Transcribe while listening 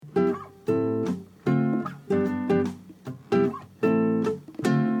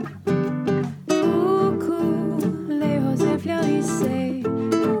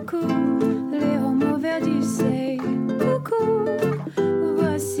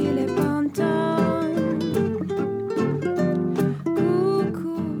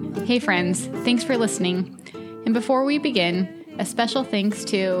Hey friends, thanks for listening. And before we begin, a special thanks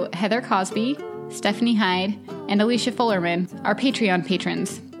to Heather Cosby, Stephanie Hyde, and Alicia Fullerman, our Patreon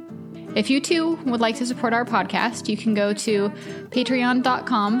patrons. If you too would like to support our podcast, you can go to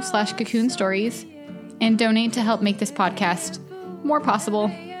patreon.com/cocoonstories and donate to help make this podcast more possible.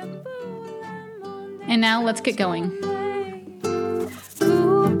 And now let's get going.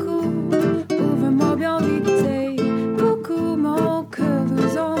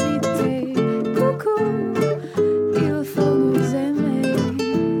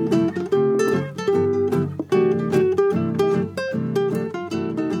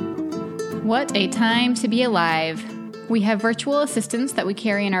 What a time to be alive. We have virtual assistants that we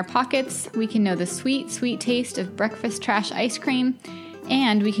carry in our pockets, we can know the sweet, sweet taste of breakfast trash ice cream,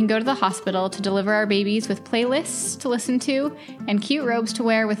 and we can go to the hospital to deliver our babies with playlists to listen to and cute robes to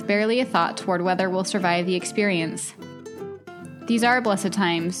wear with barely a thought toward whether we'll survive the experience. These are blessed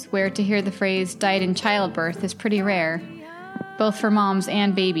times where to hear the phrase died in childbirth is pretty rare, both for moms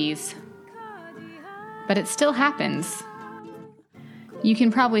and babies. But it still happens. You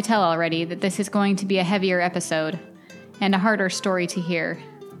can probably tell already that this is going to be a heavier episode and a harder story to hear.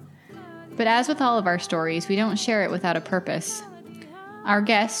 But as with all of our stories, we don't share it without a purpose. Our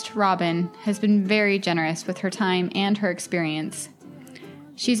guest, Robin, has been very generous with her time and her experience.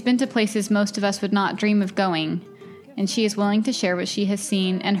 She's been to places most of us would not dream of going, and she is willing to share what she has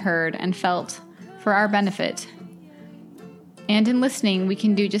seen and heard and felt for our benefit. And in listening, we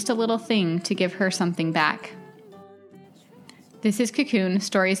can do just a little thing to give her something back. This is Cocoon,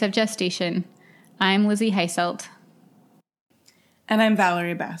 Stories of Gestation. I'm Lizzie Heiselt. And I'm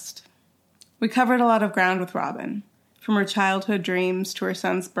Valerie Best. We covered a lot of ground with Robin, from her childhood dreams to her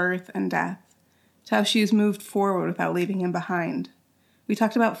son's birth and death, to how she has moved forward without leaving him behind. We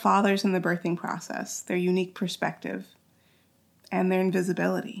talked about fathers in the birthing process, their unique perspective, and their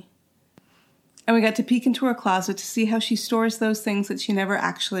invisibility. And we got to peek into her closet to see how she stores those things that she never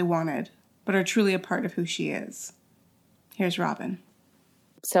actually wanted, but are truly a part of who she is. Here's Robin.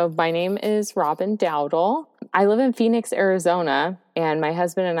 So my name is Robin Dowdle. I live in Phoenix, Arizona, and my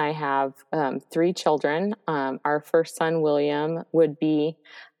husband and I have 3 children. Our first son, William, would be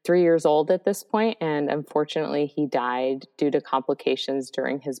 3 years old at this point, and unfortunately he died due to complications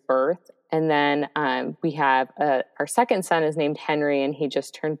during his birth. And then we have our second son is named Henry, and he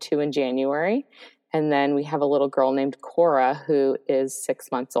just turned 2 in January. And then we have a little girl named Cora, who is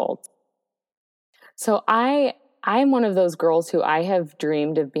 6 months old. So I'm one of those girls who I have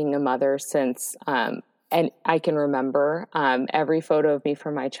dreamed of being a mother since, and I can remember every photo of me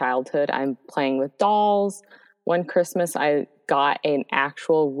from my childhood. I'm playing with dolls. One Christmas, I got an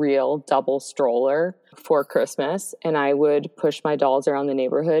actual real double stroller for Christmas, and I would push my dolls around the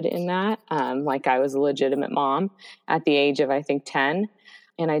neighborhood in that, like I was a legitimate mom at the age of, I think, 10.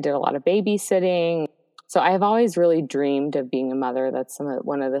 And I did a lot of babysitting. So I have always really dreamed of being a mother. That's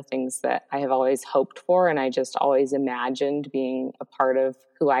one of the things that I have always hoped for, and I just always imagined being a part of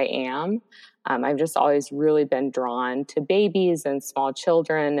who I am. I've just always really been drawn to babies and small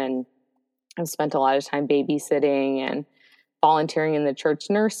children, and I've spent a lot of time babysitting and volunteering in the church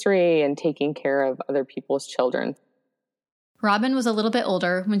nursery and taking care of other people's children. Robin was a little bit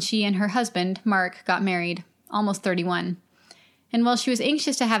older when she and her husband, Mark, got married, almost 31. And while she was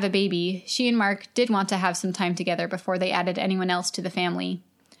anxious to have a baby, she and Mark did want to have some time together before they added anyone else to the family.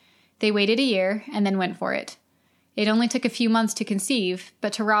 They waited a year and then went for it. It only took a few months to conceive,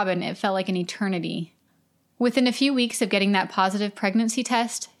 but to Robin it felt like an eternity. Within a few weeks of getting that positive pregnancy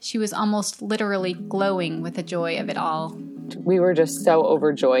test, she was almost literally glowing with the joy of it all. We were just so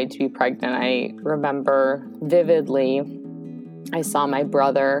overjoyed to be pregnant. I remember vividly, I saw my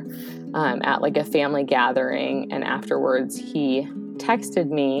brother at like a family gathering, and afterwards he texted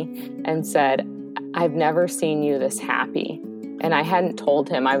me and said, "I've never seen you this happy." And I hadn't told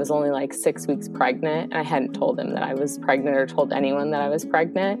him. I was only like 6 weeks pregnant, and I hadn't told him that I was pregnant or told anyone that I was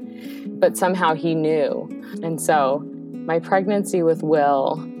pregnant, but somehow he knew. And so my pregnancy with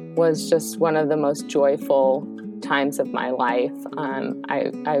Will was just one of the most joyful times of my life.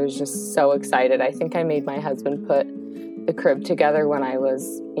 I was just so excited. I think I made my husband put the crib together when I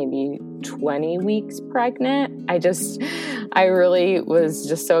was maybe 20 weeks pregnant. I really was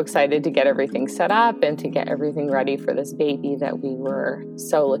just so excited to get everything set up and to get everything ready for this baby that we were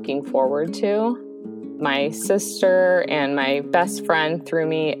so looking forward to. My sister and my best friend threw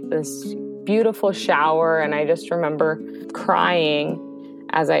me this beautiful shower, and I just remember crying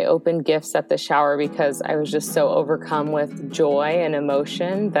as I opened gifts at the shower because I was just so overcome with joy and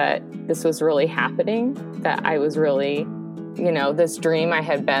emotion that this was really happening, that I was really, this dream I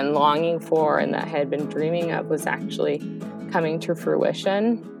had been longing for and that I had been dreaming of was actually coming to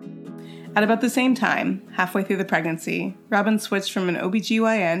fruition. At about the same time, halfway through the pregnancy, Robin switched from an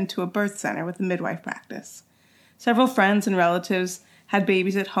OBGYN to a birth center with a midwife practice. Several friends and relatives had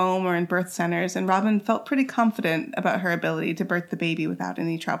babies at home or in birth centers, and Robin felt pretty confident about her ability to birth the baby without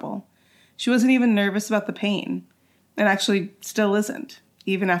any trouble. She wasn't even nervous about the pain, and actually still isn't,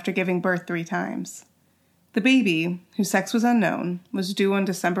 even after giving birth 3 times. The baby, whose sex was unknown, was due on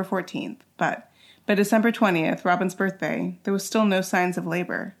December 14th, but by December 20th, Robin's birthday, there was still no signs of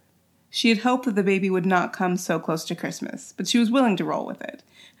labor. She had hoped that the baby would not come so close to Christmas, but she was willing to roll with it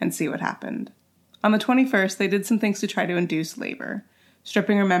and see what happened. On the 21st, they did some things to try to induce labor,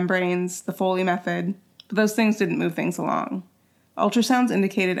 stripping her membranes, the Foley method, but those things didn't move things along. Ultrasounds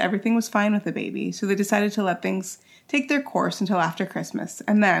indicated everything was fine with the baby, so they decided to let things take their course until after Christmas,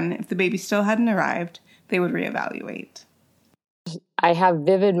 and then, if the baby still hadn't arrived, they would reevaluate. I have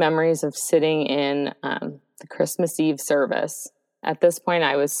vivid memories of sitting in the Christmas Eve service. At this point,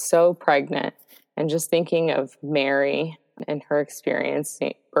 I was so pregnant and just thinking of Mary and her experience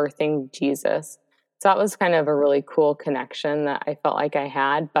birthing Jesus. So that was kind of a really cool connection that I felt like I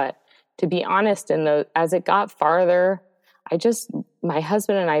had. But to be honest, as it got farther, my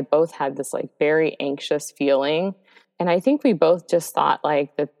husband and I both had this like very anxious feeling. And I think we both just thought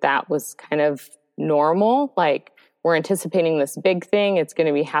like that was kind of normal. Like, we're anticipating this big thing. It's going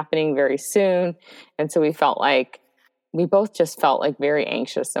to be happening very soon. And so we both just felt like very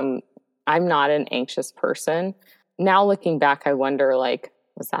anxious. And I'm not an anxious person. Now looking back, I wonder, like,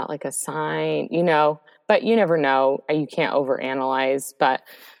 was that like a sign, but you never know. You can't overanalyze. But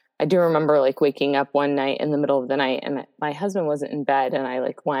I do remember like waking up one night in the middle of the night and my husband wasn't in bed, and I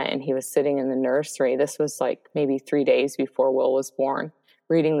like went and he was sitting in the nursery. This was like maybe 3 days before Will was born,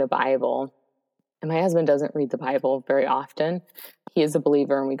 reading the Bible. And my husband doesn't read the Bible very often. He is a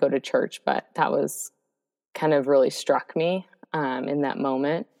believer and we go to church, but that was kind of really struck me in that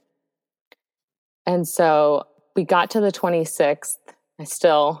moment. And so we got to the 26th. I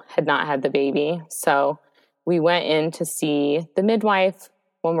still had not had the baby. So we went in to see the midwife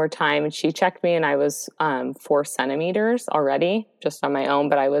one more time, and she checked me, and I was 4 centimeters already, just on my own,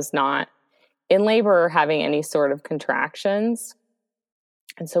 but I was not in labor or having any sort of contractions.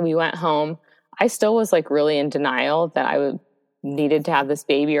 And so we went home. I still was like really in denial that I needed to have this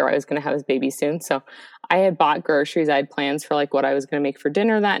baby, or I was going to have this baby soon. So I had bought groceries. I had plans for like what I was going to make for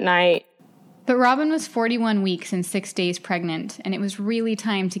dinner that night. But Robin was 41 weeks and 6 days pregnant, and it was really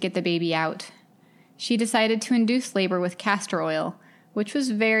time to get the baby out. She decided to induce labor with castor oil, which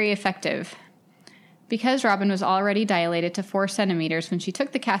was very effective. Because Robin was already dilated to 4 centimeters when she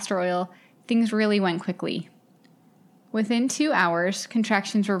took the castor oil, things really went quickly. Within 2 hours,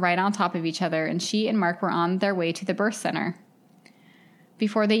 contractions were right on top of each other, and she and Mark were on their way to the birth center.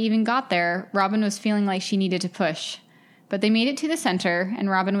 Before they even got there, Robin was feeling like she needed to push. But they made it to the center, and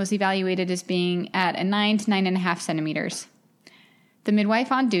Robin was evaluated as being at a 9 to 9.5 centimeters. The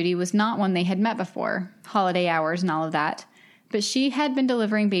midwife on duty was not one they had met before, holiday hours and all of that, but she had been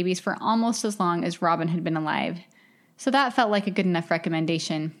delivering babies for almost as long as Robin had been alive, so that felt like a good enough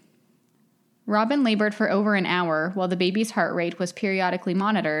recommendation. Robin labored for over an hour while the baby's heart rate was periodically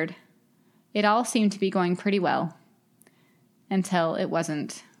monitored. It all seemed to be going pretty well. Until it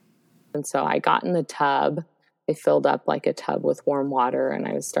wasn't. And so I got in the tub. They filled up like a tub with warm water, and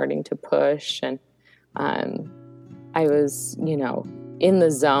I was starting to push, and I was, in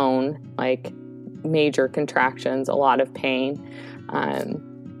the zone, like major contractions, a lot of pain.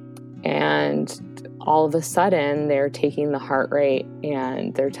 And all of a sudden they're taking the heart rate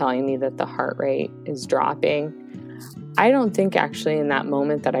and they're telling me that the heart rate is dropping. I don't think actually in that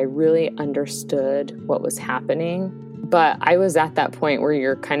moment that I really understood what was happening, but I was at that point where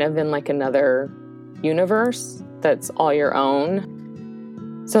you're kind of in like another universe that's all your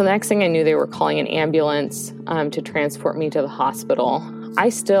own. So the next thing I knew, they were calling an ambulance to transport me to the hospital.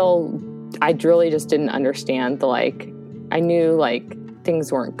 I really just didn't understand I knew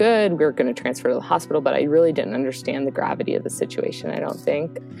things weren't good. We were going to transfer to the hospital, but I really didn't understand the gravity of the situation, I don't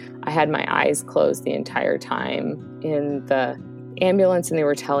think. I had my eyes closed the entire time in the ambulance, and they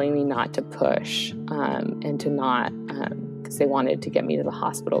were telling me not to push and to not, because they wanted to get me to the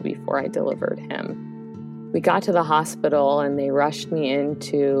hospital before I delivered him. We got to the hospital, and they rushed me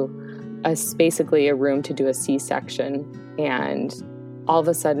into basically a room to do a C-section, and all of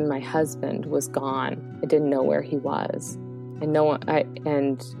a sudden my husband was gone. I didn't know where he was.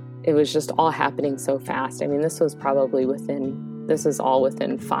 And it was just all happening so fast. I mean, this was all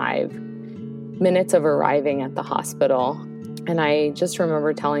within 5 minutes of arriving at the hospital. And I just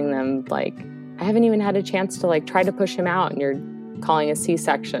remember telling them, I haven't even had a chance to try to push him out, and you're calling a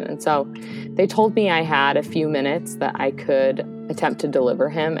C-section. And so they told me I had a few minutes that I could attempt to deliver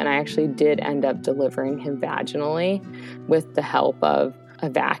him. And I actually did end up delivering him vaginally with the help of a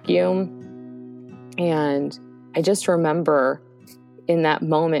vacuum. And I just remember in that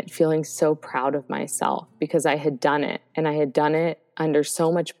moment feeling so proud of myself because I had done it, and I had done it under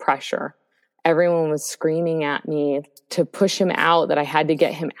so much pressure. Everyone was screaming at me to push him out, that I had to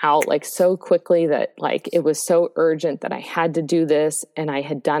get him out like so quickly, that like it was so urgent that I had to do this, and I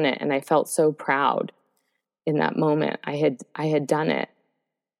had done it. And I felt so proud in that moment. I had done it.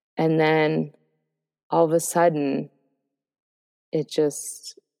 And then all of a sudden it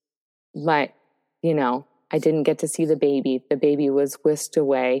just, I didn't get to see the baby. The baby was whisked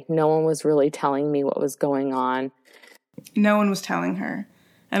away. No one was really telling me what was going on. No one was telling her,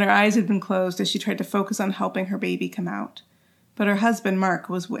 and her eyes had been closed as she tried to focus on helping her baby come out. But her husband, Mark,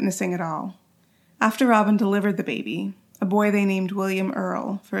 was witnessing it all. After Robin delivered the baby, a boy they named William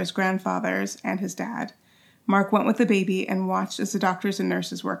Earl for his grandfathers and his dad, Mark went with the baby and watched as the doctors and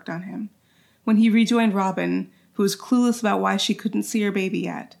nurses worked on him. When he rejoined Robin, who was clueless about why she couldn't see her baby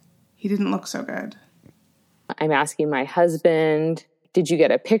yet, he didn't look so good. I'm asking my husband, did you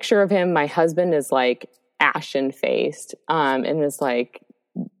get a picture of him? My husband is like ashen-faced and is like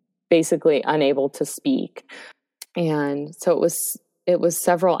basically unable to speak. And so it was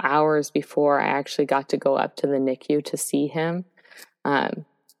several hours before I actually got to go up to the NICU to see him.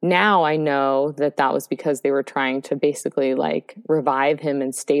 Now I know that was because they were trying to basically like revive him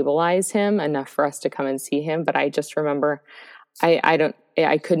and stabilize him enough for us to come and see him. But I just remember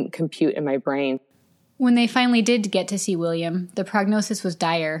I couldn't compute in my brain. When they finally did get to see William, the prognosis was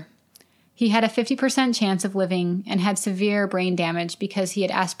dire. He had a 50% chance of living and had severe brain damage because he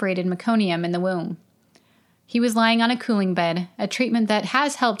had aspirated meconium in the womb. He was lying on a cooling bed, a treatment that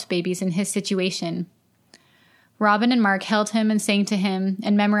has helped babies in his situation. Robin and Mark held him and sang to him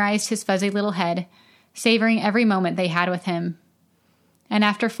and memorized his fuzzy little head, savoring every moment they had with him. And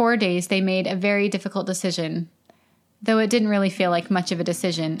after 4 days, they made a very difficult decision, though it didn't really feel like much of a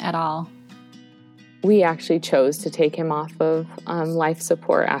decision at all. We actually chose to take him off of life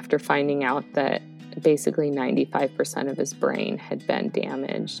support after finding out that basically 95% of his brain had been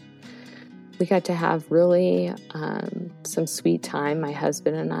damaged. We got to have really some sweet time, my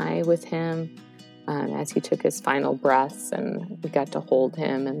husband and I, with him as he took his final breaths, and we got to hold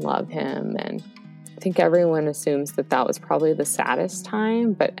him and love him. And I think everyone assumes that was probably the saddest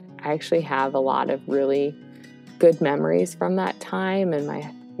time, but I actually have a lot of really good memories from that time. And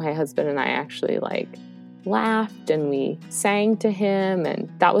my husband and I actually laughed and we sang to him, and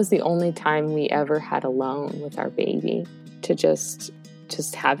that was the only time we ever had alone with our baby, to just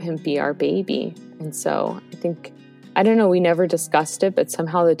have him be our baby. And so I think, I don't know, we never discussed it, but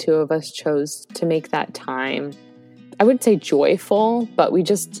somehow the two of us chose to make that time, I wouldn't say joyful, but we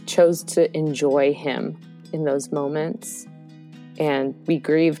just chose to enjoy him in those moments. And we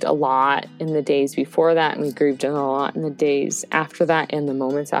grieved a lot in the days before that, and we grieved a lot in the days after that and the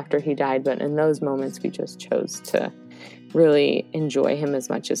moments after he died. But in those moments, we just chose to really enjoy him as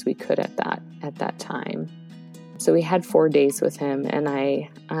much as we could at that time. So we had 4 days with him, and I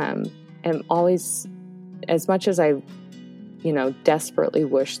am always, as much as I, desperately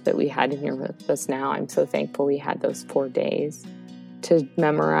wish that we had him here with us now, I'm so thankful we had those 4 days to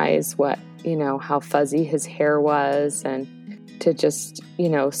memorize how fuzzy his hair was, and to just,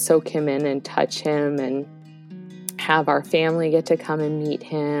 soak him in and touch him, and have our family get to come and meet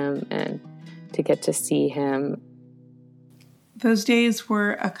him and to get to see him. Those days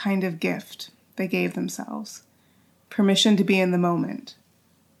were a kind of gift they gave themselves. Permission to be in the moment.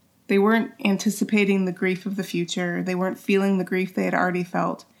 They weren't anticipating the grief of the future. They weren't feeling the grief they had already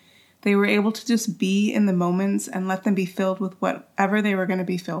felt. They were able to just be in the moments and let them be filled with whatever they were going to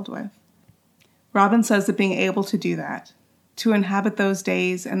be filled with. Robin says that being able to do that, to inhabit those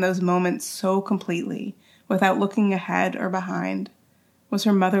days and those moments so completely, without looking ahead or behind, was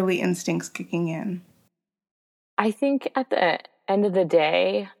her motherly instincts kicking in. I think at the end of the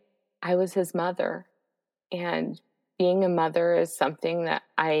day, I was his mother. And being a mother is something that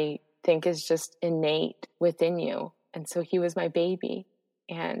I think is just innate within you. And so he was my baby.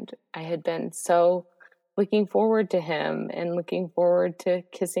 And I had been so looking forward to him and looking forward to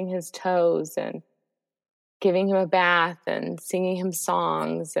kissing his toes and giving him a bath and singing him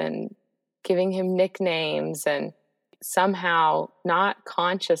songs and giving him nicknames. And somehow, not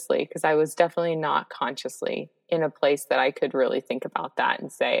consciously, because I was definitely not consciously in a place that I could really think about that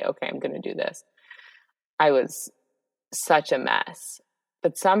and say, okay, I'm going to do this. I was such a mess.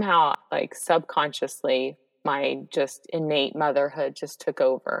 But somehow, subconsciously, my just innate motherhood just took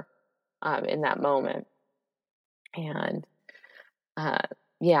over in that moment. And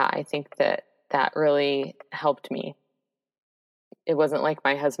I think that really helped me. it wasn't like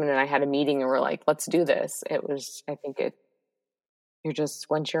my husband and I had a meeting and we're like, let's do this. It was, I think you're just,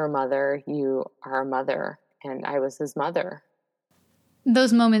 once you're a mother, you are a mother. And I was his mother.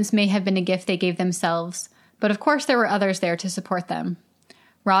 Those moments may have been a gift they gave themselves, but of course there were others there to support them.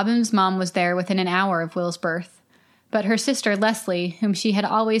 Robin's mom was there within an hour of Will's birth, but her sister Leslie, whom she had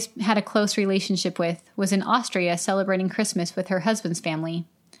always had a close relationship with, was in Austria celebrating Christmas with her husband's family.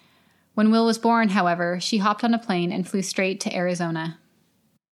 When Will was born, however, she hopped on a plane and flew straight to Arizona.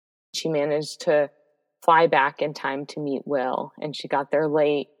 She managed to fly back in time to meet Will, and she got there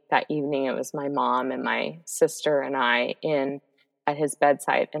late that evening. It was my mom and my sister and I in at his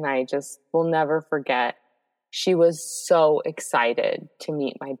bedside, and I just will never forget. She was so excited to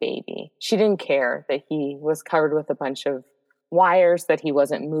meet my baby. She didn't care that he was covered with a bunch of wires, that he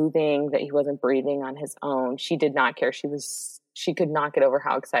wasn't moving, that he wasn't breathing on his own. She did not care. She could not get over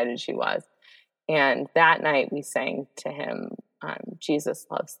how excited she was. And that night we sang to him, Jesus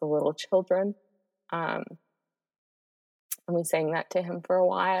loves the little children. And we sang that to him for a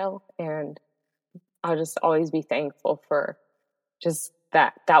while. And I'll just always be thankful for just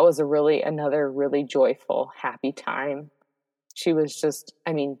that was another really joyful, happy time. She was just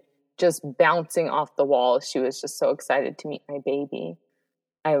bouncing off the walls. She was just so excited to meet my baby.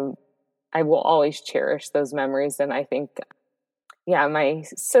 I will always cherish those memories. And I think, my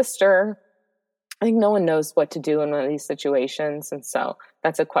sister, I think no one knows what to do in one of these situations. And so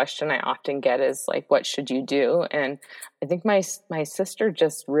that's a question I often get is like, what should you do? And I think my sister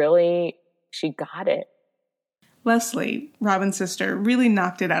just really, she got it. Leslie, Robin's sister, really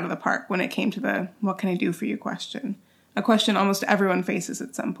knocked it out of the park when it came to the what can I do for you question, a question almost everyone faces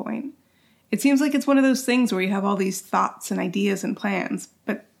at some point. It seems like it's one of those things where you have all these thoughts and ideas and plans,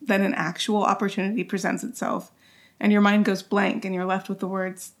 but then an actual opportunity presents itself, and your mind goes blank, and you're left with the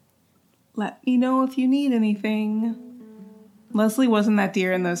words, "Let me know if you need anything." Leslie wasn't that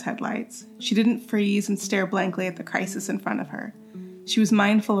deer in those headlights. She didn't freeze and stare blankly at the crisis in front of her. She was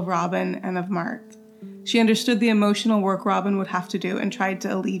mindful of Robin and of Mark. She understood the emotional work Robin would have to do and tried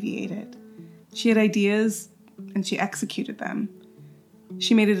to alleviate it. She had ideas, and she executed them.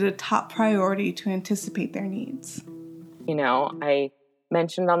 She made it a top priority to anticipate their needs. I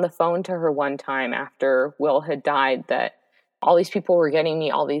mentioned on the phone to her one time after Will had died that all these people were getting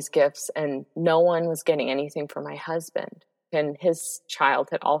me all these gifts and no one was getting anything for my husband. And his child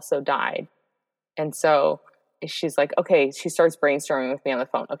had also died. And so she's like, okay, she starts brainstorming with me on the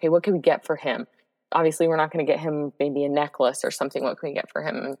phone. Okay, what can we get for him? Obviously, we're not going to get him maybe a necklace or something. What can we get for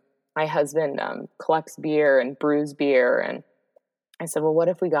him? And my husband collects beer and brews beer. And I said, well, what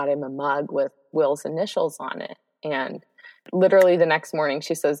if we got him a mug with Will's initials on it? And literally the next morning,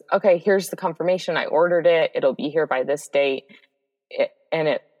 she says, okay, here's the confirmation. I ordered it. It'll be here by this date. And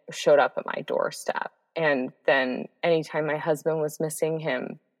it showed up at my doorstep. And then anytime my husband was missing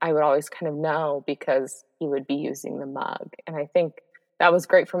him, I would always kind of know because he would be using the mug. And I think that was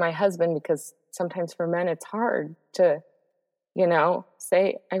great for my husband because sometimes for men, it's hard to,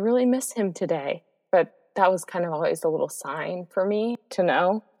 say, I really miss him today. But that was kind of always a little sign for me to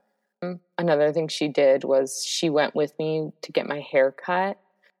know. Another thing she did was she went with me to get my hair cut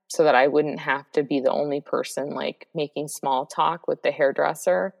so that I wouldn't have to be the only person like making small talk with the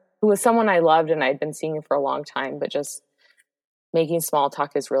hairdresser, who was someone I loved and I'd been seeing for a long time, but just making small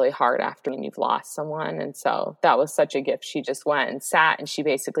talk is really hard after you've lost someone. And so that was such a gift. She just went and sat and she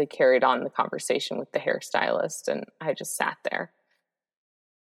basically carried on the conversation with the hairstylist. And I just sat there.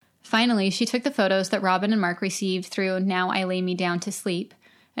 Finally, she took the photos that Robin and Mark received through Now I Lay Me Down to Sleep,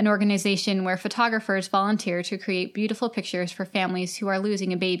 an organization where photographers volunteer to create beautiful pictures for families who are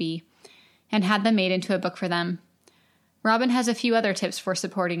losing a baby, and had them made into a book for them. Robin has a few other tips for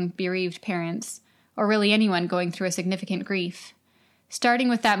supporting bereaved parents, or really anyone going through a significant grief. Starting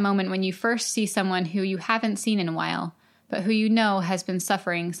with that moment when you first see someone who you haven't seen in a while, but who you know has been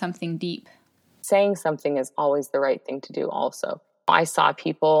suffering something deep. Saying something is always the right thing to do also. I saw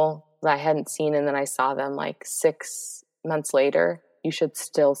people that I hadn't seen and then I saw them like 6 months later. You should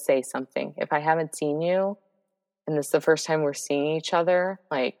still say something. If I haven't seen you and this is the first time we're seeing each other,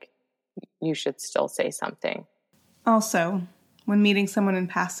 like you should still say something. Also, when meeting someone in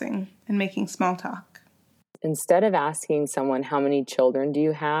passing and making small talk. Instead of asking someone, how many children do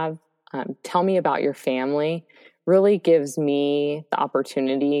you have? Tell me about your family, really gives me the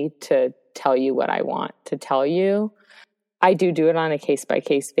opportunity to tell you what I want to tell you. I do it on a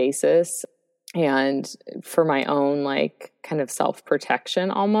case-by-case basis. And for my own, like, kind of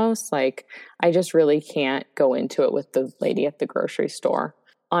self-protection almost, like, I just really can't go into it with the lady at the grocery store.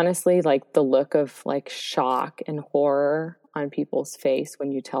 Honestly, like, the look of, like, shock and horror on people's face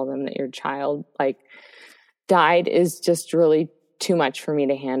when you tell them that your child, like, died is just really too much for me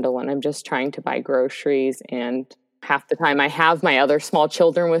to handle when I'm just trying to buy groceries, and half the time I have my other small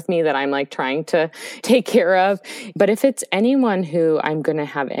children with me that I'm like trying to take care of. But if it's anyone who I'm going to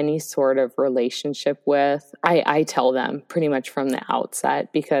have any sort of relationship with, I tell them pretty much from the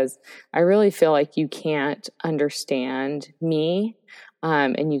outset, because I really feel like you can't understand me,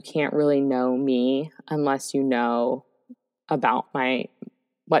 and you can't really know me unless you know about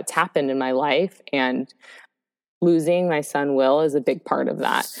what's happened in my life. And losing my son Will is a big part of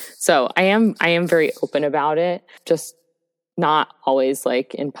that. So I am very open about it, just not always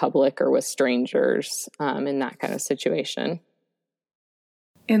like in public or with strangers, in that kind of situation.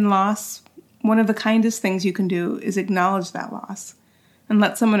 In loss, one of the kindest things you can do is acknowledge that loss and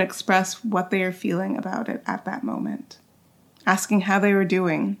let someone express what they are feeling about it at that moment. Asking how they are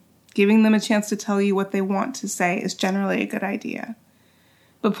doing, giving them a chance to tell you what they want to say is generally a good idea.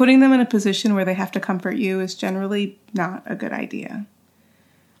 But putting them in a position where they have to comfort you is generally not a good idea.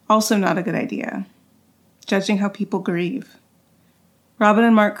 Also not a good idea, judging how people grieve. Robin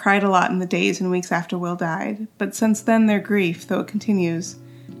and Mark cried a lot in the days and weeks after Will died, but since then their grief, though it continues,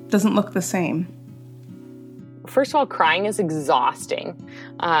 doesn't look the same. First of all, crying is exhausting.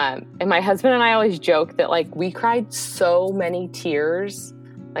 And my husband and I always joke that like we cried so many tears,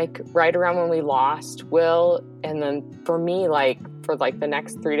 like right around when we lost Will. And then for me, like for like the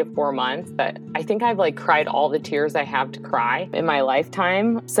next 3 to 4 months, that I think I've like cried all the tears I have to cry in my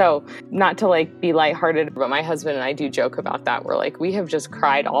lifetime. So not to like be lighthearted, but my husband and I do joke about that. We're like, we have just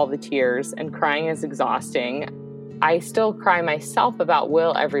cried all the tears, and crying is exhausting. I still cry myself about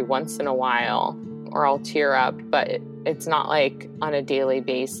Will every once in a while, or I'll tear up, but it's not like on a daily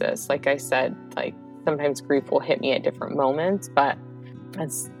basis. Like I said, like sometimes grief will hit me at different moments, but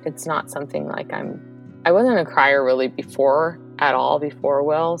it's not something like I wasn't a crier really before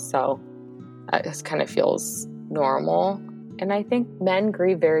Will, so it just kind of feels normal. And I think men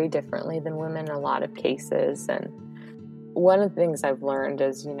grieve very differently than women in a lot of cases. And one of the things I've learned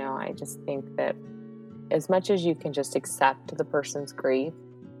is, I just think that as much as you can just accept the person's grief,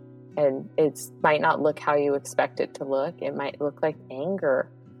 and it might not look how you expect it to look. It might look like anger,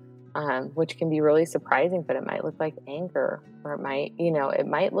 which can be really surprising, but it might look like anger, or it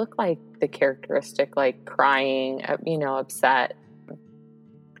might look like the characteristic, like crying, upset.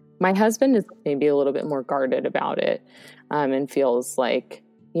 My husband is maybe a little bit more guarded about it, and feels like,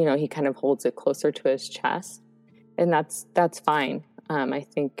 he kind of holds it closer to his chest, and that's fine. I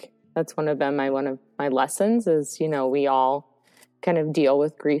think that's one of my lessons is, we all kind of deal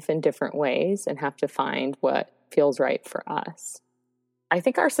with grief in different ways and have to find what feels right for us. I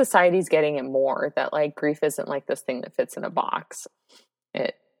think our society's getting it more, that like grief isn't like this thing that fits in a box.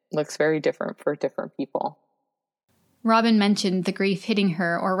 It looks very different for different people. Robin mentioned the grief hitting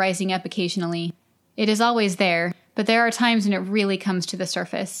her or rising up occasionally. It is always there, but there are times when it really comes to the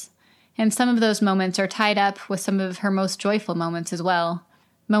surface. And some of those moments are tied up with some of her most joyful moments as well.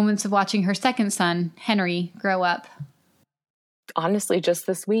 Moments of watching her second son, Henry, grow up. Honestly, just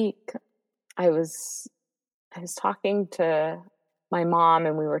this week, I was talking to my mom,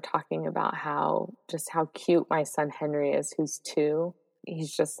 and we were talking about how cute my son Henry is, who's 2.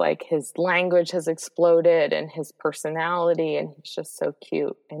 He's just like, his language has exploded and his personality, and he's just so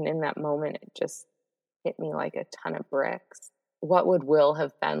cute. And in that moment, it just hit me like a ton of bricks. What would Will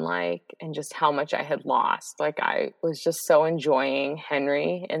have been like, and just how much I had lost. Like, I was just so enjoying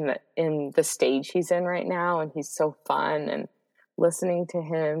Henry in the stage he's in right now, and he's so fun, and listening to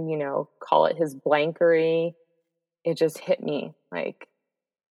him, call it his blankery, it just hit me. Like,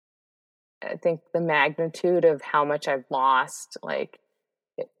 I think the magnitude of how much I've lost, like,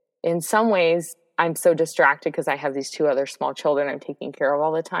 in some ways, I'm so distracted because I have these 2 other small children I'm taking care of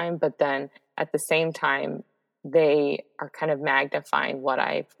all the time. But then at the same time, they are kind of magnifying what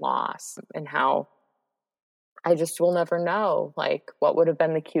I've lost, and how I just will never know, like, what would have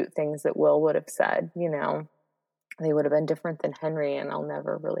been the cute things that Will would have said, They would have been different than Henry, and I'll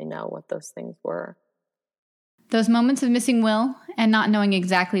never really know what those things were. Those moments of missing Will and not knowing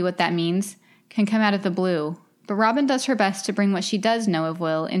exactly what that means can come out of the blue, but Robin does her best to bring what she does know of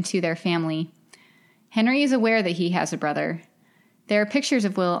Will into their family. Henry is aware that he has a brother. There are pictures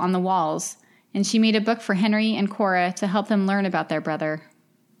of Will on the walls, and she made a book for Henry and Cora to help them learn about their brother.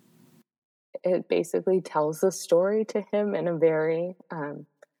 It basically tells the story to him in a very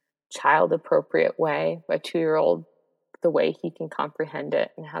child-appropriate way. A 2-year-old, the way he can comprehend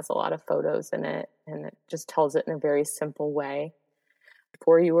it, and has a lot of photos in it, and it just tells it in a very simple way.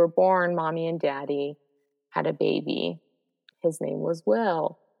 Before you were born, Mommy and Daddy had a baby. His name was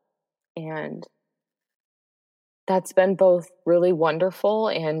Will. And That's been both really wonderful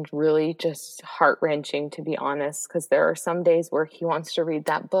and really just heart-wrenching, to be honest, because there are some days where he wants to read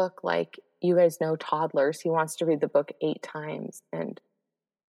that book. Like, you guys know toddlers, he wants to read the book 8 times, and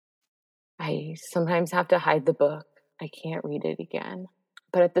I sometimes have to hide the book. I can't read it again.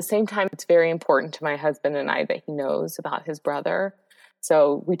 But at the same time, it's very important to my husband and I that he knows about his brother.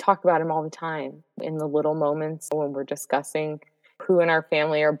 So we talk about him all the time in the little moments when we're discussing who in our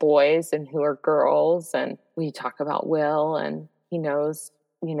family are boys and who are girls. And we talk about Will, and he knows,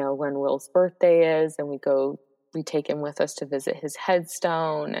 when Will's birthday is, and we take him with us to visit his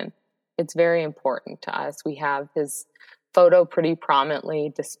headstone. And it's very important to us. We have his photo pretty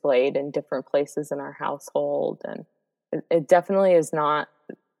prominently displayed in different places in our household. And it definitely is not,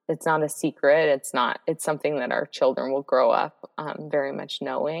 it's not a secret. It's something that our children will grow up very much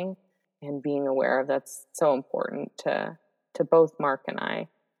knowing and being aware of. That's so important to both Mark and I.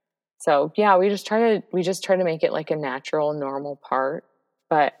 So yeah, we just try to make it like a natural, normal part.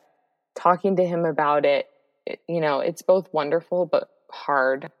 But talking to him about it, it's both wonderful but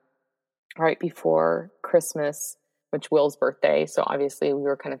hard. Right before Christmas, which Will's birthday, so obviously we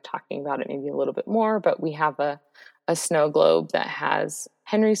were kind of talking about it maybe a little bit more, but we have a snow globe that has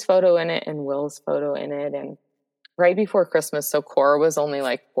Henry's photo in it and Will's photo in it. And right before Christmas, so Cora was only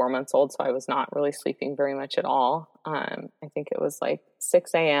like 4 months old, so I was not really sleeping very much at all. I think it was like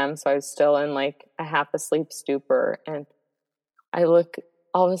 6 a.m., so I was still in like a half asleep stupor. And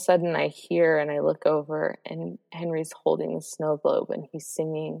all of a sudden I hear and I look over, and Henry's holding the snow globe and he's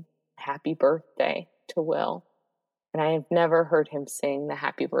singing Happy Birthday to Will. And I have never heard him sing the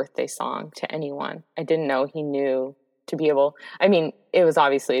happy birthday song to anyone. I didn't know he knew to be able, it was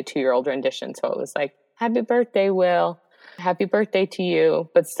obviously a 2-year-old rendition, so it was like, happy birthday, Will. Happy birthday to you.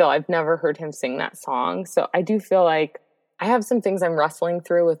 But still, I've never heard him sing that song. So I do feel like I have some things I'm wrestling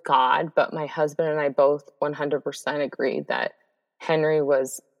through with God, but my husband and I both 100% agree that Henry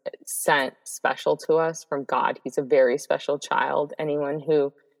was sent special to us from God. He's a very special child. Anyone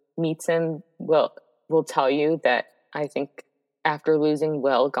who meets him will tell you that I think after losing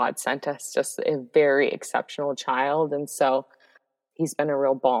Will, God sent us just a very exceptional child. And so he's been a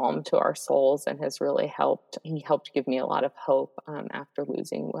real balm to our souls and has really helped. He helped give me a lot of hope after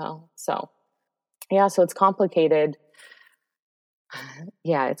losing Will. So yeah, so it's complicated.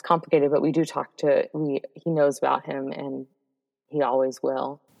 Yeah, it's complicated, but we do he knows about him, and he always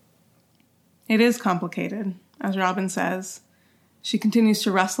will. It is complicated, as Robin says. She continues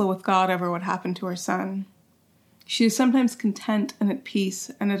to wrestle with God over what happened to her son. She is sometimes content and at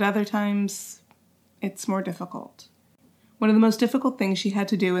peace, and at other times, it's more difficult. One of the most difficult things she had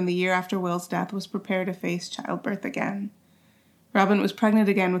to do in the year after Will's death was prepare to face childbirth again. Robin was pregnant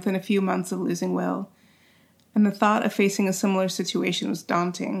again within a few months of losing Will, and the thought of facing a similar situation was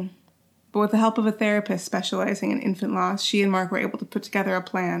daunting. But with the help of a therapist specializing in infant loss, she and Mark were able to put together a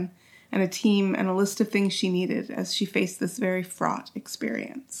plan and a team and a list of things she needed as she faced this very fraught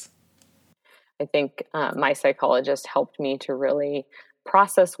experience. I think my psychologist helped me to really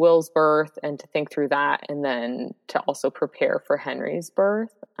process Will's birth and to think through that, and then to also prepare for Henry's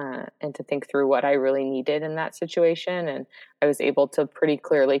birth and to think through what I really needed in that situation. And I was able to pretty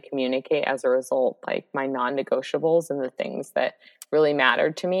clearly communicate as a result, like my non-negotiables and the things that really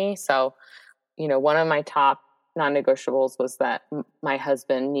mattered to me. So, one of my top non-negotiables was that my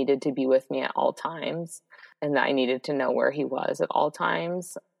husband needed to be with me at all times, and that I needed to know where he was at all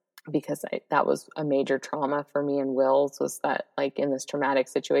times, because that was a major trauma for me and Will's, was that like in this traumatic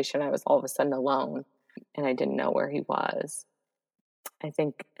situation, I was all of a sudden alone and I didn't know where he was. I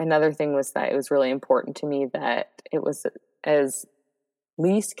think another thing was that it was really important to me that it was as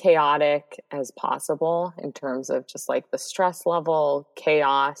least chaotic as possible in terms of just like the stress level,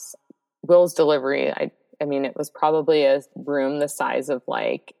 chaos. Will's delivery, I mean, it was probably a room the size of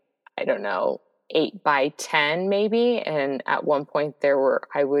like, I don't know, 8 by 10 maybe. And at one point there were,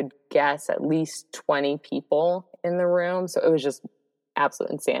 I would guess, at least 20 people in the room. So it was just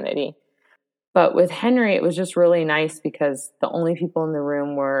absolute insanity. But with Henry, it was just really nice because the only people in the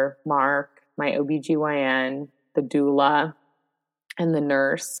room were Mark, my OBGYN, the doula, and the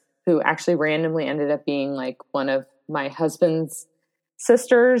nurse, who actually randomly ended up being like one of my husband's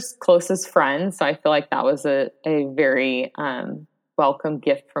sister's closest friends. So I feel like that was a very welcome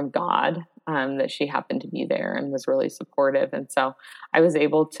gift from God, that she happened to be there and was really supportive. And so I was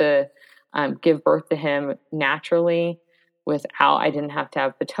able to give birth to him naturally I didn't have to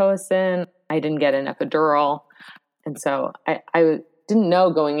have Pitocin. I didn't get an epidural. And so I didn't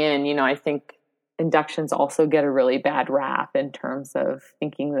know going in, I think inductions also get a really bad rap in terms of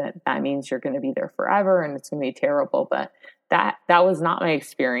thinking that means you're going to be there forever and it's going to be terrible. But that was not my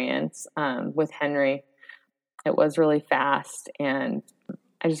experience with Henry. It was really fast, and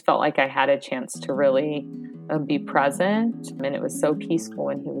I just felt like I had a chance to really be present. And it was so peaceful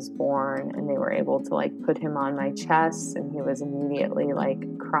when he was born, and they were able to like put him on my chest, and he was immediately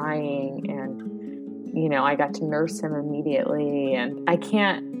like crying, and I got to nurse him immediately. And I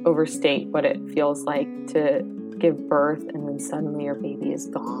can't overstate what it feels like to give birth and then suddenly your baby is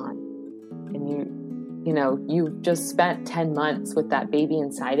gone, and you've just spent 10 months with that baby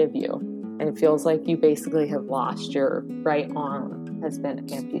inside of you, and it feels like you basically have lost your right arm has been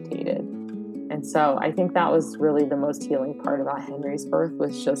amputated. And so I think that was really the most healing part about Henry's birth,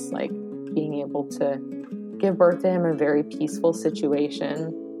 was just like being able to give birth to him in a very peaceful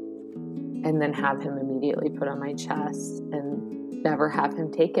situation, and then have him immediately put on my chest and never have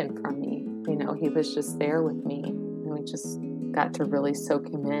him taken from me. He was just there with me, and we just got to really soak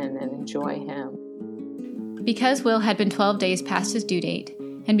him in and enjoy him. Because Will had been 12 days past his due date,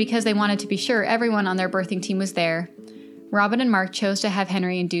 and because they wanted to be sure everyone on their birthing team was there, Robin and Mark chose to have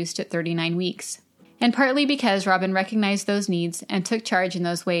Henry induced at 39 weeks. And partly because Robin recognized those needs and took charge in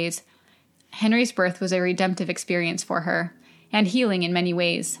those ways, Henry's birth was a redemptive experience for her, and healing in many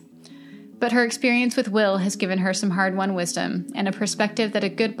ways. But her experience with Will has given her some hard-won wisdom and a perspective that a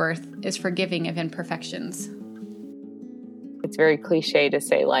good birth is forgiving of imperfections. It's very cliche to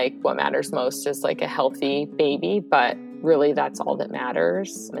say, like, what matters most is, like, a healthy baby, but really that's all that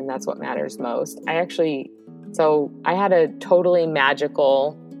matters, and that's what matters most. I had a totally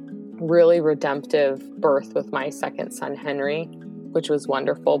magical, really redemptive birth with my second son, Henry, which was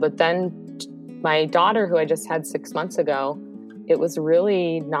wonderful. But then my daughter, who I just had 6 months ago, it was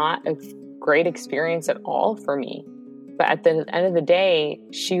really not a great experience at all for me. But at the end of the day,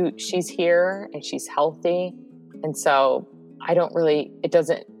 she's here and she's healthy. And so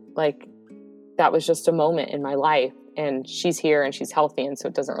that was just a moment in my life, and she's here and she's healthy. And so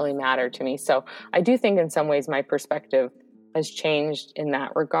it doesn't really matter to me. So I do think in some ways my perspective has changed in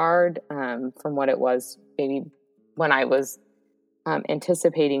that regard, from what it was maybe when I was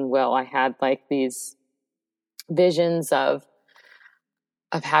anticipating Will. I had like these visions of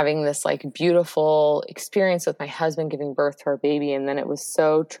having this like beautiful experience with my husband giving birth to our baby. And then it was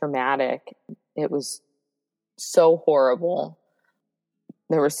so traumatic. It was so horrible.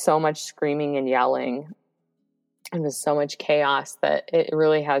 There was so much screaming and yelling, and was so much chaos that it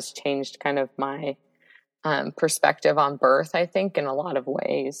really has changed kind of my perspective on birth, I think, in a lot of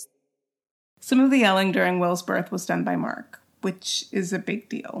ways. Some of the yelling during Will's birth was done by Mark, which is a big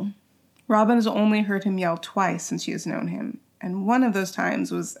deal. Robin has only heard him yell twice since she has known him, and one of those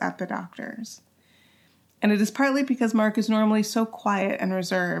times was at the doctor's. And it is partly because Mark is normally so quiet and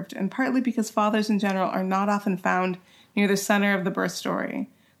reserved, and partly because fathers in general are not often found near the center of the birth story,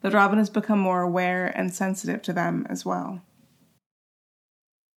 that Robin has become more aware and sensitive to them as well.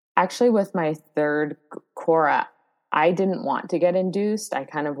 Actually, with my third Cora, I didn't want to get induced. I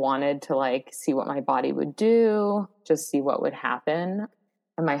kind of wanted to like see what my body would do, just see what would happen.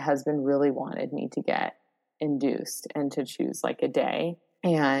 And my husband really wanted me to get induced and to choose like a day.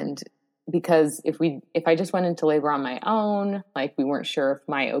 And because if I just went into labor on my own, like we weren't sure if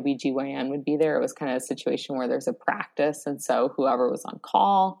my OBGYN would be there. It was kind of a situation where there's a practice. And so whoever was on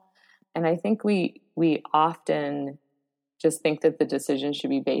call. And I think we often just think that the decision should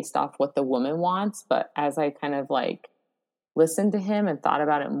be based off what the woman wants. But as I kind of like listened to him and thought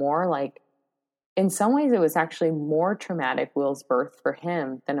about it more, like in some ways it was actually more traumatic, Will's birth, for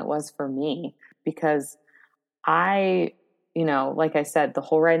him than it was for me, because like I said, the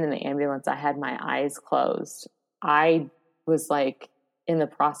whole ride in the ambulance, I had my eyes closed. I was like in the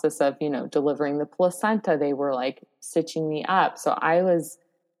process of, delivering the placenta. They were like stitching me up. So I was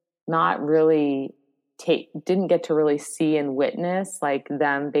not really didn't get to really see and witness like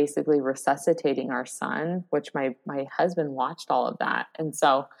them basically resuscitating our son, which my husband watched all of that. And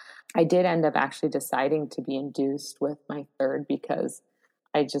so I did end up actually deciding to be induced with my third, because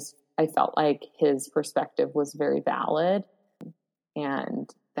I felt like his perspective was very valid, and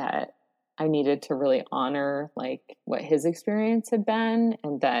that I needed to really honor like what his experience had been,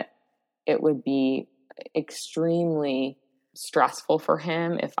 and that it would be extremely stressful for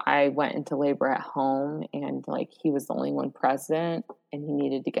him if I went into labor at home and like he was the only one present and he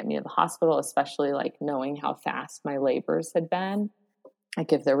needed to get me to the hospital, especially like knowing how fast my labors had been.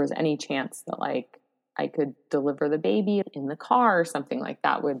 Like if there was any chance that like I could deliver the baby in the car or something like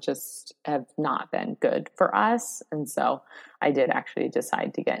that, would just have not been good for us. And so I did actually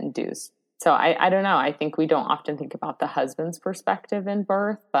decide to get induced. So I don't know. I think we don't often think about the husband's perspective in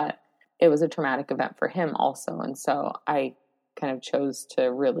birth, but it was a traumatic event for him also. And so I kind of chose to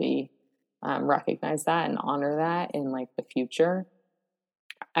really recognize that and honor that in like the future.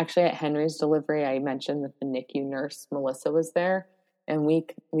 actually at Henry's delivery, I mentioned that the NICU nurse, Melissa, was there, and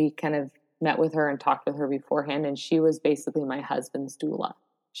we kind of met with her and talked with her beforehand, and she was basically my husband's doula.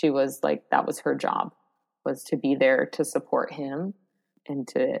 She was like, that was her job, was to be there to support him and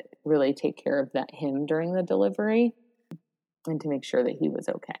to really take care of him during the delivery and to make sure that he was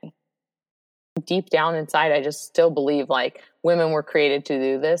okay. Deep down inside, I just still believe like women were created to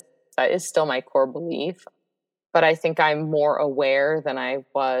do this. That is still my core belief. But I think I'm more aware than I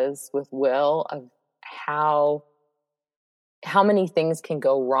was with Will of how many things can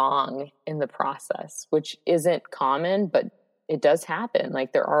go wrong in the process, which isn't common, but it does happen.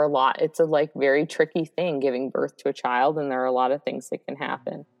 Like there are a lot, it's a like very tricky thing giving birth to a child, and there are a lot of things that can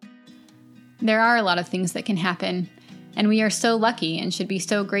happen. There are a lot of things that can happen, and we are so lucky and should be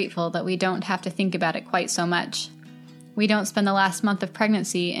so grateful that we don't have to think about it quite so much. We don't spend the last month of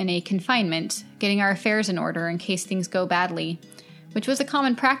pregnancy in a confinement, getting our affairs in order in case things go badly, which was a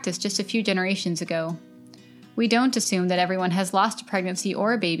common practice just a few generations ago. We don't assume that everyone has lost a pregnancy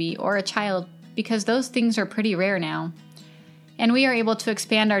or a baby or a child, because those things are pretty rare now. And we are able to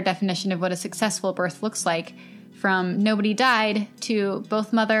expand our definition of what a successful birth looks like, from nobody died to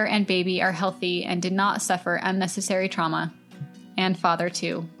both mother and baby are healthy and did not suffer unnecessary trauma, and father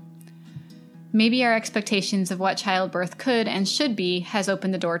too. Maybe our expectations of what childbirth could and should be has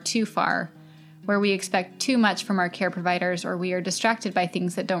opened the door too far, where we expect too much from our care providers, or we are distracted by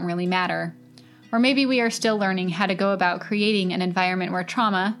things that don't really matter. Or maybe we are still learning how to go about creating an environment where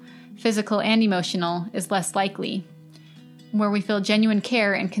trauma, physical and emotional, is less likely, where we feel genuine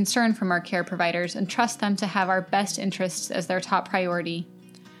care and concern from our care providers and trust them to have our best interests as their top priority.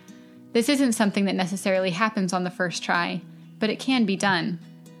 This isn't something that necessarily happens on the first try, but it can be done.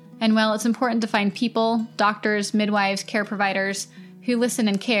 And while it's important to find people, doctors, midwives, care providers, who listen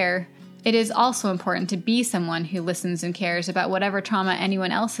and care, it is also important to be someone who listens and cares about whatever trauma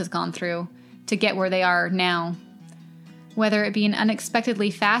anyone else has gone through to get where they are now. Whether it be an unexpectedly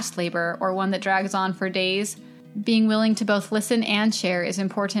fast labor or one that drags on for days, being willing to both listen and share is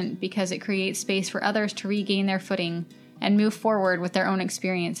important because it creates space for others to regain their footing and move forward with their own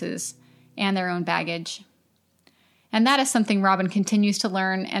experiences and their own baggage. And that is something Robin continues to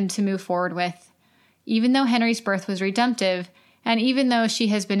learn and to move forward with. Even though Henry's birth was redemptive, and even though she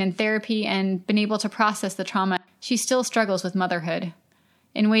has been in therapy and been able to process the trauma, she still struggles with motherhood.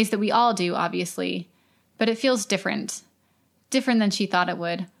 In ways that we all do, obviously. But it feels different. Different than she thought it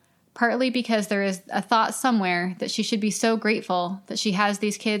would. Partly because there is a thought somewhere that she should be so grateful that she has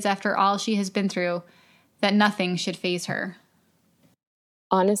these kids after all she has been through, that nothing should faze her.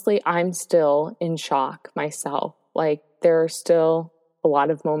 Honestly, I'm still in shock myself. Like, there are still a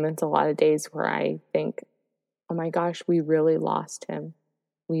lot of moments, a lot of days where I think, oh my gosh, we really lost him.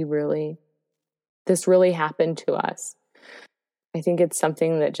 This really happened to us. I think it's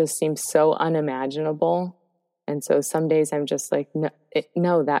something that just seems so unimaginable. And so some days I'm just like,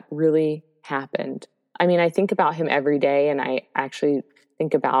 no, that really happened. I mean, I think about him every day, and I actually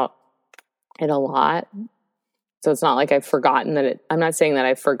think about it a lot. So it's not like I've forgotten I'm not saying that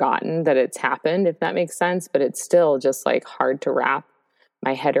I've forgotten that it's happened, if that makes sense, but it's still just like hard to wrap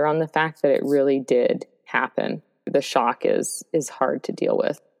my head around the fact that it really did happen. The shock is hard to deal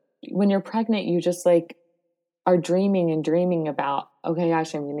with. When you're pregnant, you just like are dreaming and dreaming about, okay,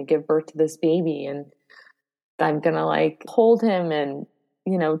 gosh, I'm going to give birth to this baby, and I'm going to like hold him and,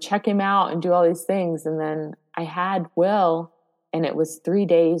 check him out and do all these things. And then I had Will, and it was 3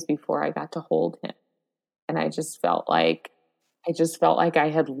 days before I got to hold him. And I just felt like I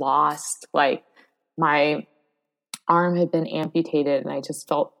had lost, like my arm had been amputated, and I just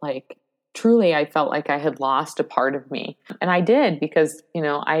felt like, truly, I felt like I had lost a part of me. And I did, because,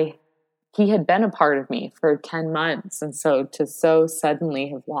 he had been a part of me for 10 months. And so to so suddenly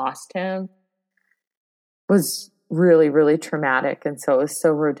have lost him was really, really traumatic. And so it was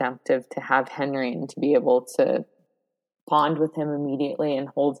so redemptive to have Henry and to be able to bond with him immediately and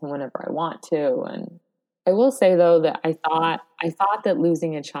hold him whenever I want to. And I will say, though, that I thought that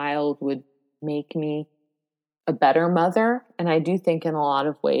losing a child would make me a better mother. And I do think in a lot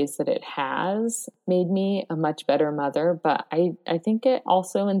of ways that it has made me a much better mother. But I think it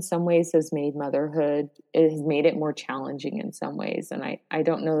also in some ways has made motherhood, it has made it more challenging in some ways. And I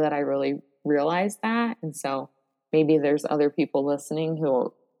don't know that I really realized that. And so maybe there's other people listening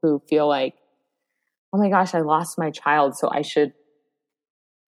who feel like, oh my gosh, I lost my child, so I should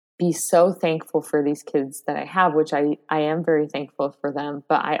be so thankful for these kids that I have, which I am very thankful for them.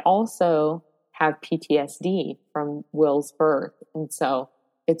 But I also have PTSD from Will's birth. And so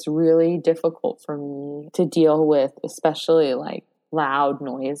it's really difficult for me to deal with, especially like loud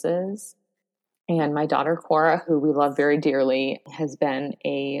noises And my daughter, Cora, who we love very dearly, has been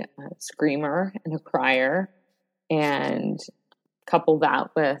a screamer and a crier. And couple that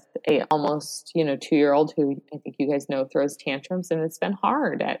with a almost 2-year-old who I think you guys know throws tantrums, and it's been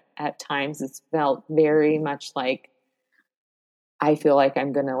hard at times. It's felt very much like I feel like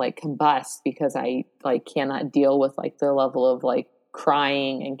I'm gonna combust because I cannot deal with the level of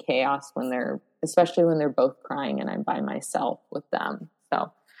crying and chaos especially when they're both crying and I'm by myself with them.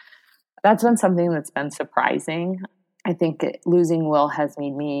 So that's been something that's been surprising. I think losing Will has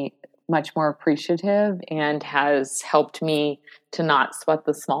made me much more appreciative and has helped me to not sweat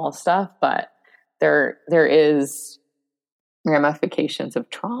the small stuff, but there is ramifications of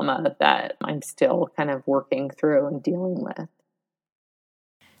trauma that I'm still kind of working through and dealing with.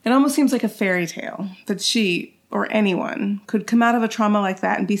 It almost seems like a fairy tale that she, or anyone, could come out of a trauma like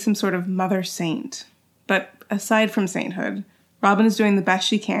that and be some sort of mother saint. But aside from sainthood, Robin is doing the best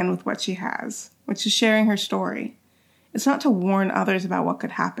she can with what she has, which is sharing her story. It's not to warn others about what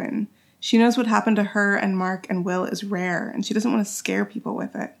could happen. She knows what happened to her and Mark and Will is rare, and she doesn't want to scare people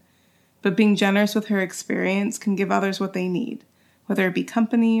with it. But being generous with her experience can give others what they need, whether it be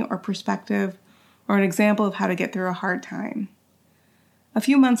company or perspective or an example of how to get through a hard time. A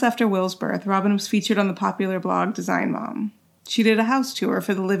few months after Will's birth, Robin was featured on the popular blog Design Mom. She did a house tour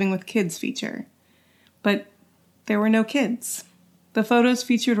for the Living with Kids feature. But there were no kids. The photos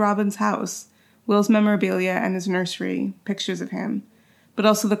featured Robin's house, Will's memorabilia and his nursery, pictures of him, but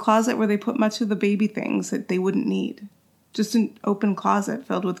also the closet where they put much of the baby things that they wouldn't need. Just an open closet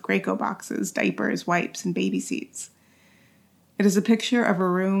filled with Graco boxes, diapers, wipes, and baby seats. It is a picture of a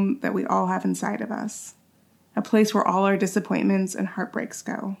room that we all have inside of us, a place where all our disappointments and heartbreaks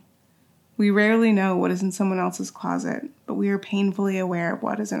go. We rarely know what is in someone else's closet, but we are painfully aware of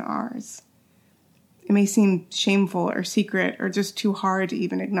what is in ours. It may seem shameful or secret or just too hard to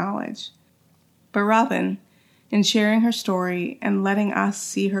even acknowledge. But Robin, in sharing her story and letting us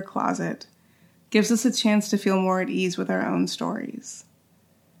see her closet, gives us a chance to feel more at ease with our own stories.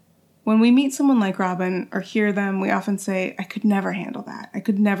 When we meet someone like Robin or hear them, we often say, I could never handle that. I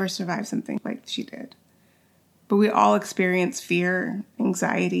could never survive something like she did. But we all experience fear,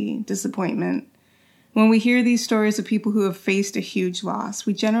 anxiety, disappointment. When we hear these stories of people who have faced a huge loss,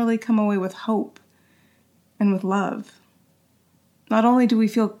 we generally come away with hope and with love. Not only do we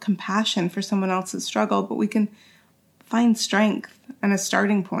feel compassion for someone else's struggle, but we can find strength and a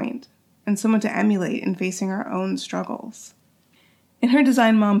starting point and someone to emulate in facing our own struggles. In her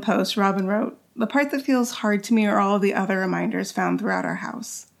Design Mom post, Robin wrote, "The part that feels hard to me are all of the other reminders found throughout our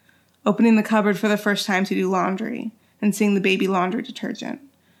house. Opening the cupboard for the first time to do laundry and seeing the baby laundry detergent,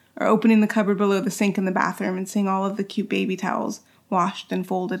 or opening the cupboard below the sink in the bathroom and seeing all of the cute baby towels washed and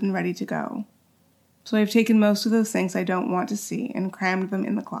folded and ready to go. So I've taken most of those things I don't want to see and crammed them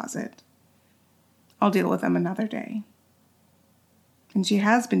in the closet. I'll deal with them another day." And she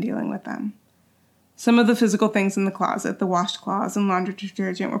has been dealing with them. Some of the physical things in the closet, the washcloths and laundry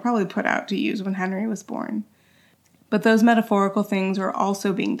detergent, were probably put out to use when Henry was born. But those metaphorical things are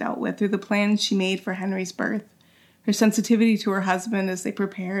also being dealt with through the plans she made for Henry's birth, her sensitivity to her husband as they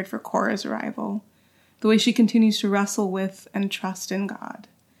prepared for Cora's arrival, the way she continues to wrestle with and trust in God,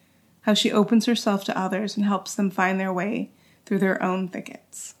 how she opens herself to others and helps them find their way through their own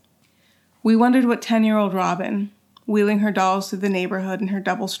thickets. We wondered what 10-year-old Robin, wheeling her dolls through the neighborhood in her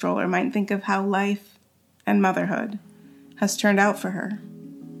double stroller, might think of how life and motherhood has turned out for her.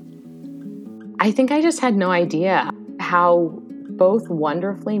 I think I just had no idea how both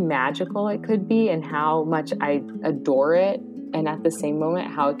wonderfully magical it could be and how much I adore it, and at the same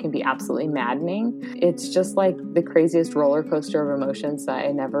moment how it can be absolutely maddening. It's just like the craziest roller coaster of emotions that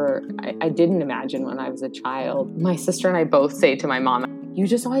I didn't imagine when I was a child. My sister and I both say to my mom, "You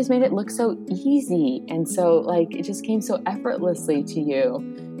just always made it look so easy, and so it just came so effortlessly to you."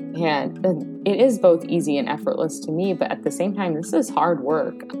 And it is both easy and effortless to me, but at the same time, this is hard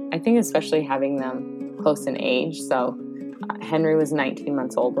work. I think especially having them close in age. So Henry was 19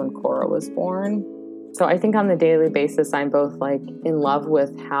 months old when Cora was born. So I think on the daily basis, I'm both in love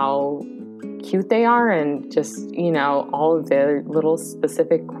with how cute they are and just, all of their little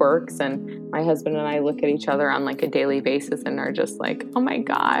specific quirks. And my husband and I look at each other on a daily basis and are just oh my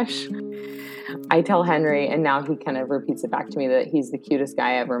gosh. I tell Henry, and now he kind of repeats it back to me, that he's the cutest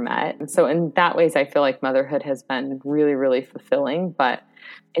guy I ever met. And so in that ways, I feel like motherhood has been really, really fulfilling, but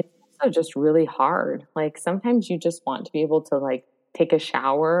it's also just really hard. Sometimes you just want to be able to take a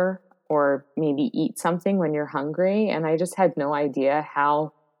shower or maybe eat something when you're hungry. And I just had no idea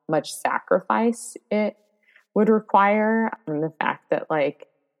how much sacrifice it would require. And the fact that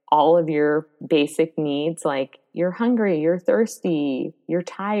all of your basic needs, you're hungry, you're thirsty, you're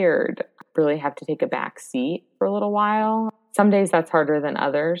tired, really have to take a back seat for a little while. Some days that's harder than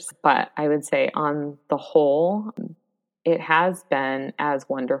others, but I would say on the whole, it has been as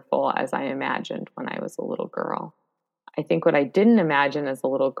wonderful as I imagined when I was a little girl. I think what I didn't imagine as a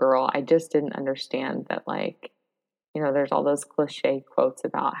little girl, I just didn't understand that, like, you know, there's all those cliche quotes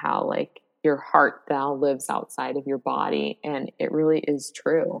about how, like, your heart now lives outside of your body. And it really is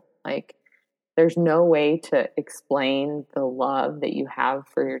true. Like, there's no way to explain the love that you have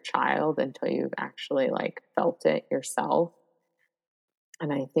for your child until you've actually, like, felt it yourself.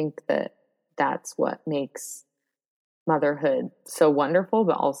 And I think that that's what makes motherhood so wonderful,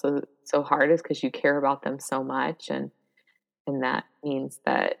 but also so hard, is because you care about them so much. And that means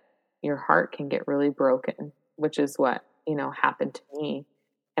that your heart can get really broken, which is what, you know, happened to me.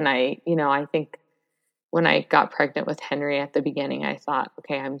 And I think when I got pregnant with Henry at the beginning, I thought,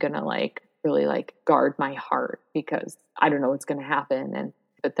 okay, I'm going to, like, really, like, guard my heart because I don't know what's going to happen.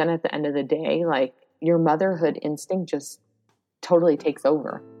 But then at the end of the day, like, your motherhood instinct just totally takes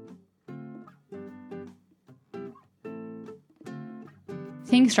over.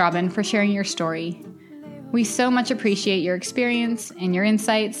 Thanks, Robin, for sharing your story. We so much appreciate your experience and your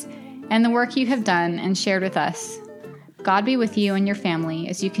insights and the work you have done and shared with us. God be with you and your family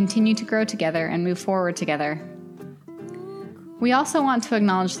as you continue to grow together and move forward together. We also want to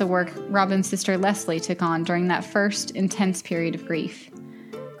acknowledge the work Robin's sister Leslie took on during that first intense period of grief.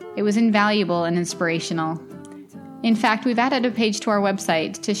 It was invaluable and inspirational. In fact, we've added a page to our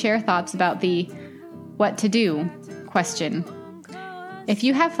website to share thoughts about the "what to do" question. If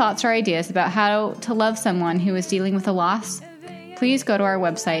you have thoughts or ideas about how to love someone who is dealing with a loss, please go to our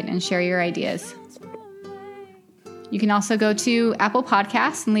website and share your ideas. You can also go to Apple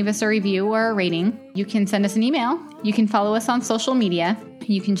Podcasts and leave us a review or a rating. You can send us an email. You can follow us on social media.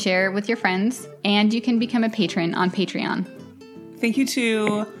 You can share it with your friends. And you can become a patron on Patreon. Thank you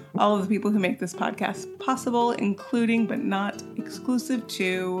to all of the people who make this podcast possible, including but not exclusive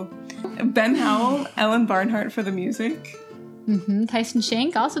to Ben Howell, Ellen Barnhart for the music. Mm-hmm. Tyson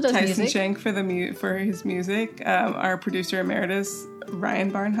Shank also does music. Tyson Shank for his music. Our producer emeritus, Ryan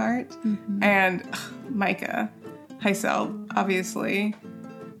Barnhart. Mm-hmm. And Micah Heisel, obviously,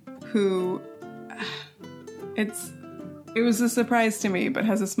 who it was a surprise to me, but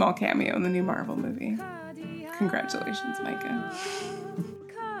has a small cameo in the new Marvel movie. Congratulations, Micah.